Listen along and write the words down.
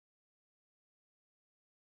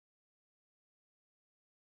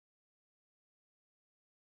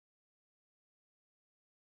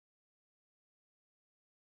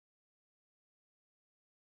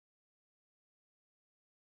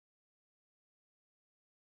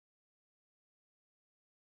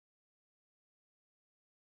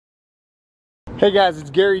Hey guys, it's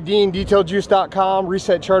Garry Dean, detailjuice.com,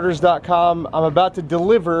 resetcharters.com. I'm about to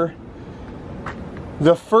deliver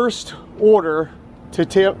the first order to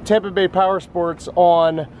Tampa Bay Powersports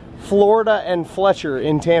on Florida and Fletcher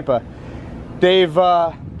in Tampa.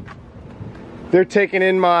 They're taking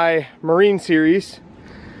in my Marine Series.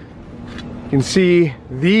 You can see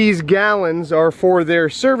these gallons are for their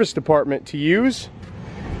service department to use.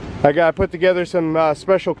 I got to put together some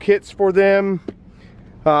special kits for them.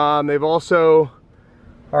 They've also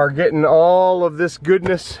are getting all of this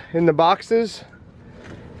goodness in the boxes.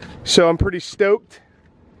 So I'm pretty stoked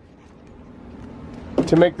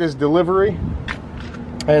to make this delivery.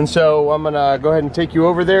 And so I'm gonna go ahead and take you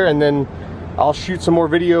over there, and then I'll shoot some more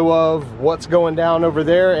video of what's going down over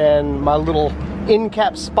there and my little end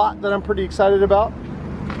cap spot that I'm pretty excited about.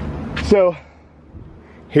 So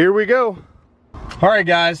here we go. All right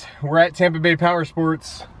guys, we're at Tampa Bay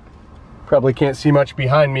Powersports. Probably can't see much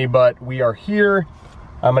behind me, but we are here.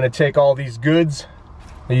 I'm gonna take all these goods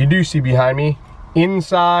that you do see behind me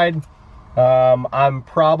inside. I'm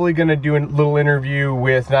probably gonna do a little interview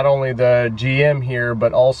with not only the GM here,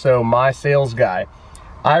 but also my sales guy.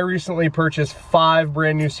 I recently purchased 5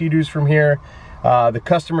 brand new Seadoos from here. The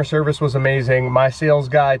customer service was amazing. My sales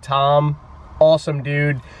guy, Tom, awesome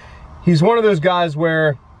dude. He's one of those guys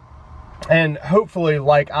where, and hopefully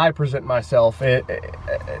like I present myself,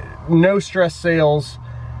 no stress sales.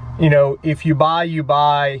 You know, if you buy, you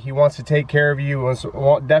buy. He wants to take care of you,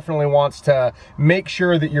 definitely wants to make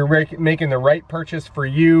sure that you're making the right purchase for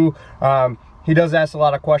you. He does ask a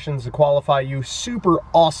lot of questions to qualify you. Super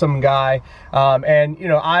awesome guy. And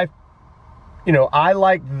I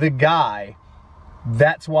like the guy.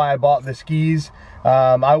 That's why I bought the skis.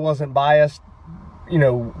 I wasn't biased,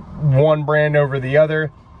 one brand over the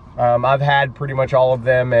other. I've had pretty much all of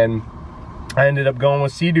them, and I ended up going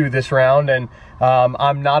with Seadoo this round, and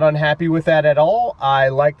I'm not unhappy with that at all. I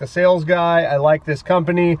like the sales guy. I like this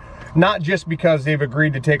company, not just because they've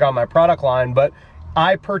agreed to take on my product line, but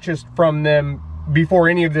I purchased from them before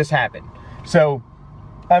any of this happened. So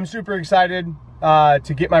I'm super excited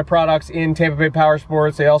to get my products in Tampa Bay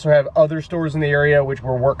Powersports. They also have other stores in the area, which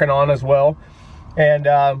we're working on as well.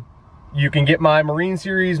 And you can get my Marine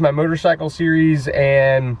Series, my Motorcycle Series,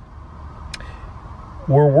 and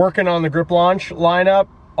we're working on the grip launch lineup,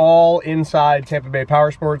 all inside Tampa Bay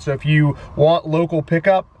Powersports. So if you want local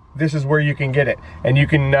pickup, this is where you can get it. And you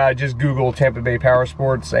can just Google Tampa Bay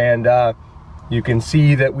Powersports, and you can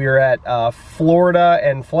see that we're at Florida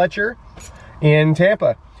and Fletcher in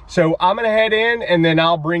Tampa. So I'm gonna head in, and then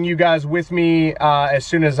I'll bring you guys with me as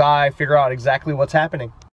soon as I figure out exactly what's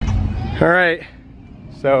happening. All right,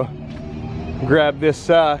 so grab this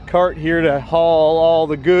cart here to haul all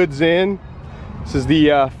the goods in. This is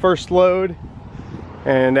the first load.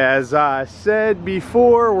 And as I said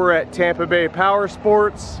before, we're at Tampa Bay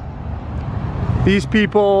Powersports. These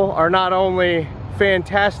people are not only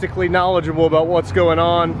fantastically knowledgeable about what's going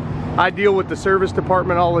on, I deal with the service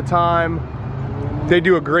department all the time. They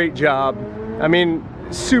do a great job. I mean,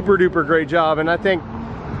 super duper great job. And I think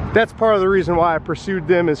that's part of the reason why I pursued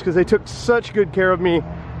them, is because they took such good care of me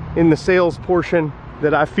in the sales portion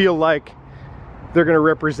that I feel like they're gonna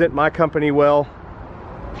represent my company well.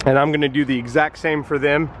 And I'm gonna do the exact same for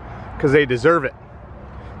them because they deserve it.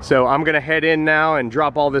 So I'm gonna head in now and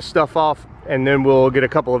drop all this stuff off, and then we'll get a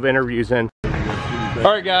couple of interviews in.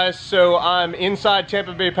 All right guys, so I'm inside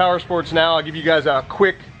Tampa Bay Powersports now. I'll give you guys a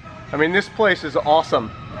quick, this place is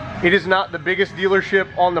awesome. It is not the biggest dealership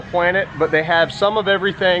on the planet, but they have some of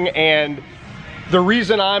everything, and the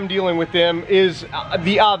reason I'm dealing with them is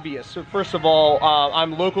the obvious. So first of all,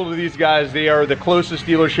 I'm local to these guys. They are the closest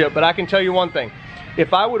dealership, but I can tell you one thing.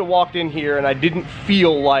 If I would have walked in here and I didn't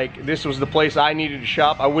feel like this was the place I needed to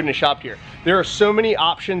shop, I wouldn't have shopped here. There are so many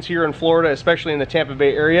options here in Florida, especially in the Tampa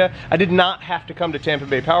Bay area. I did not have to come to Tampa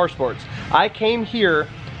Bay Powersports. I came here,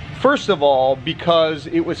 first of all, because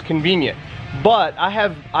it was convenient. But I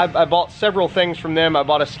bought several things from them. I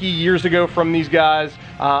bought a ski years ago from these guys.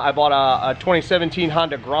 I bought a 2017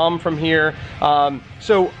 Honda Grom from here.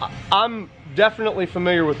 So I'm definitely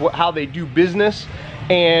familiar with how they do business,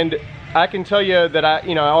 and I can tell you that I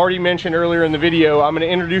already mentioned earlier in the video, I'm going to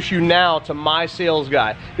introduce you now to my sales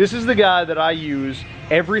guy. This is the guy that I use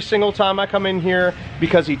every single time I come in here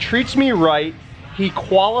because he treats me right. He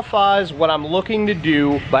qualifies what I'm looking to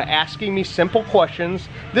do by asking me simple questions.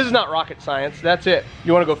 This is not rocket science. That's it.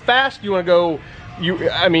 You want to go fast? You want to go?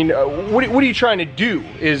 What are you trying to do?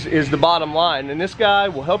 Is the bottom line. And this guy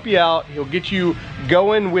will help you out. He'll get you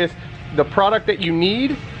going with the product that you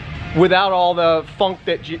need, without all the funk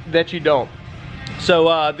that you don't.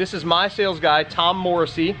 So this is my sales guy, Tom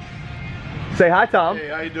Morrissey. Say hi, Tom. Hey,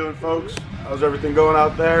 how you doing, folks? How's everything going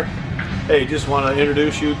out there? Hey, just want to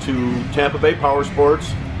introduce you to Tampa Bay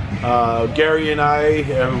Powersports. Gary and I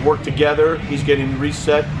have worked together. He's getting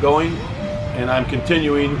Reset going, and I'm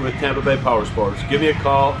continuing with Tampa Bay Powersports. Give me a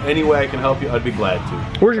call. Any way I can help you, I'd be glad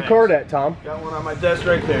to. Where's your card at, Tom? Got one on my desk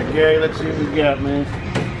right there. Gary, let's see what we got, man.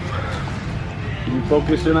 You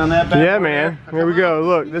focusing on that back? Yeah, man. Here we go.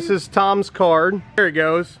 Look, this is Tom's card. There it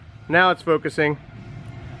goes. Now it's focusing.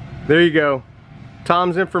 There you go.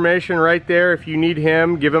 Tom's information right there. If you need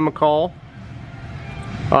him, give him a call.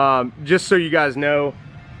 Just so you guys know,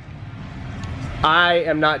 I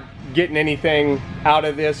am not getting anything out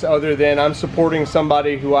of this other than I'm supporting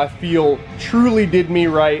somebody who I feel truly did me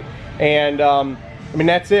right. And I mean,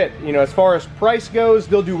 that's it. You know, as far as price goes,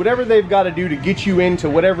 they'll do whatever they've got to do to get you into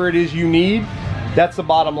whatever it is you need. That's the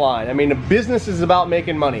bottom line. I mean, a business is about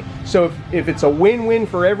making money. So if it's a win-win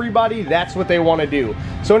for everybody, that's what they want to do.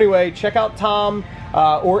 So anyway, check out Tom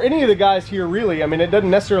or any of the guys here, really. I mean, it doesn't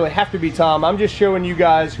necessarily have to be Tom. I'm just showing you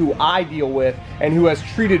guys who I deal with and who has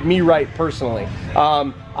treated me right personally.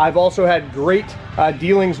 I've also had great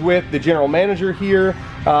dealings with the general manager here,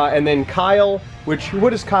 and then Kyle,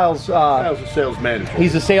 what is Kyle's? Kyle's a sales manager.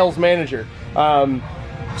 He's a sales manager.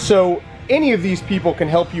 So any of these people can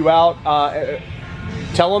help you out.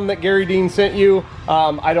 Tell them that Garry Dean sent you.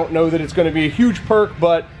 I don't know that it's going to be a huge perk,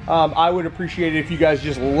 but I would appreciate it if you guys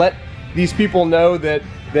just let these people know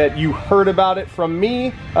that you heard about it from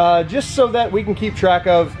me, just so that we can keep track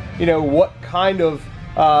of, you know, what kind of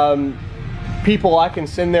people I can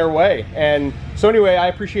send their way. And so anyway, I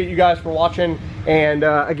appreciate you guys for watching, and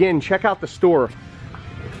again, check out the store.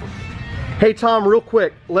 Hey Tom, real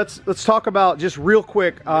quick, let's talk about, just real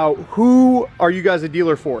quick, who are you guys a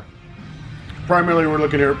dealer for? Primarily, we're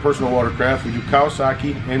looking here at personal watercraft. We do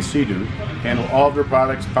Kawasaki and Seadoo, handle all of their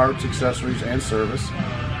products, parts, accessories, and service.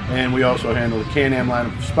 And we also handle the Can-Am line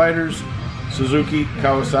of spiders, Suzuki,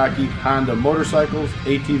 Kawasaki, Honda motorcycles,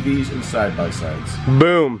 ATVs, and side-by-sides.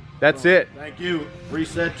 Boom. That's it. Thank you.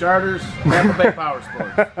 Reset Charters, Tampa Bay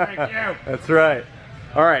Powersports. Thank you. That's right.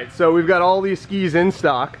 All right, so we've got all these skis in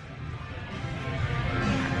stock.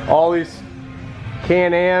 All these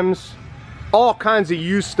Can-Ams. All kinds of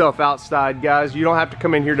used stuff outside, guys. You don't have to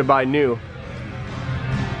come in here to buy new.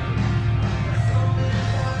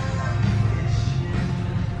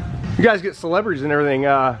 You guys get celebrities and everything.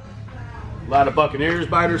 A lot of Buccaneers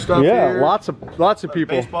biter stuff here. Yeah, lots of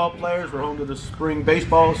people. Baseball players. We're home to the spring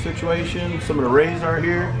baseball situation. Some of the Rays are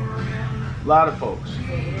here. A lot of folks.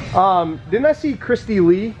 Didn't I see Christy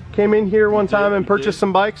Lee came in here one time and purchased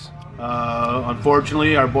some bikes?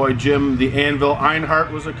 Unfortunately, our boy Jim the Anvil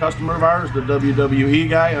Einhart was a customer of ours, the WWE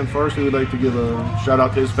guy. Unfortunately, we'd like to give a shout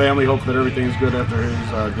out to his family. Hope that everything's good after his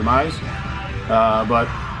demise. But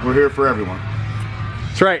we're here for everyone.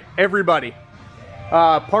 That's right, everybody.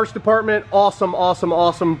 Parts department, awesome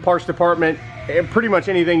parts department. Pretty much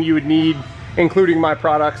anything you would need, including my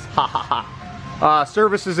products. Ha ha ha.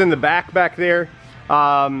 Services in the back there.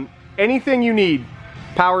 Anything you need,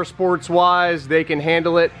 Powersports wise, they can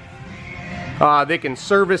handle it. They can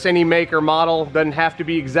service any make or model. Doesn't have to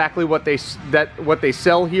be exactly what they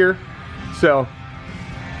sell here. So,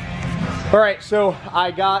 all right. So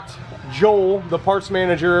I got Joel, the parts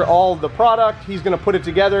manager, all of the product. He's going to put it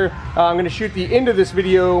together. I'm going to shoot the end of this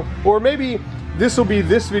video, or maybe this will be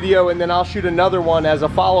this video, and then I'll shoot another one as a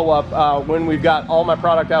follow-up when we've got all my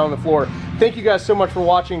product out on the floor. Thank you guys so much for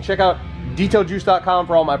watching. Check out detailjuice.com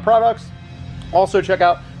for all my products. Also check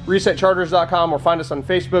out resetcharters.com or find us on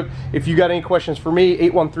Facebook. If you got any questions for me,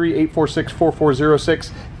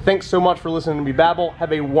 813-846-4406. Thanks so much for listening to me babble.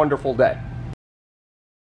 Have a wonderful day.